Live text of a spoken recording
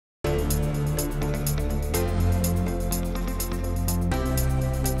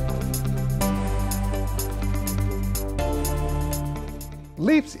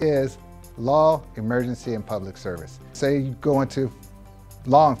LEAPS is Law, Emergency, and Public Service. Say you go into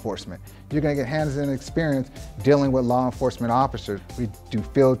law enforcement, you're going to get hands-on experience dealing with law enforcement officers. We do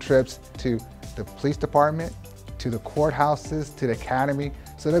field trips to the police department, to the courthouses, to the academy.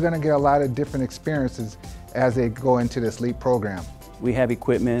 So they're going to get a lot of different experiences as they go into this LEAP program. We have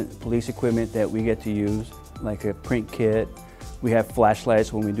equipment, police equipment that we get to use, like a print kit. We have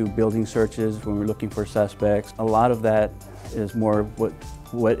flashlights when we do building searches, when we're looking for suspects. A lot of that is more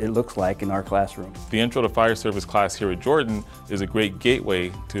what it looks like in our classroom. The Intro to Fire Service class here at Jordan is a great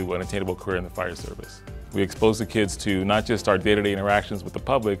gateway to an attainable career in the fire service. We expose the kids to not just our day-to-day interactions with the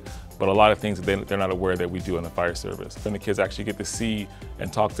public, but a lot of things that they're not aware that we do in the fire service. Then the kids actually get to see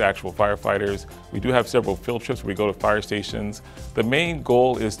and talk to actual firefighters. We do have several field trips where we go to fire stations. The main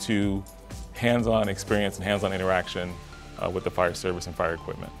goal is to hands-on experience and hands-on interaction with the fire service and fire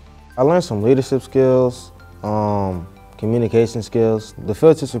equipment. I learned some leadership skills, communication skills. The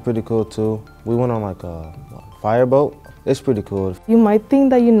field trips were pretty cool too. We went on like a fireboat. It's pretty cool. You might think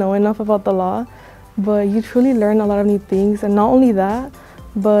that you know enough about the law, but you truly learn a lot of new things. And not only that,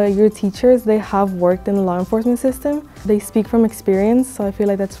 but your teachers, they have worked in the law enforcement system. They speak from experience, so I feel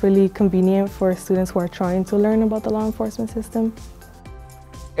like that's really convenient for students who are trying to learn about the law enforcement system.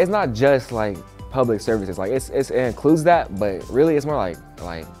 It's not just like public services, like it includes that, but really it's more like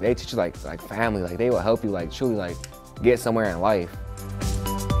they teach you like family, like they will help you like truly like get somewhere in life.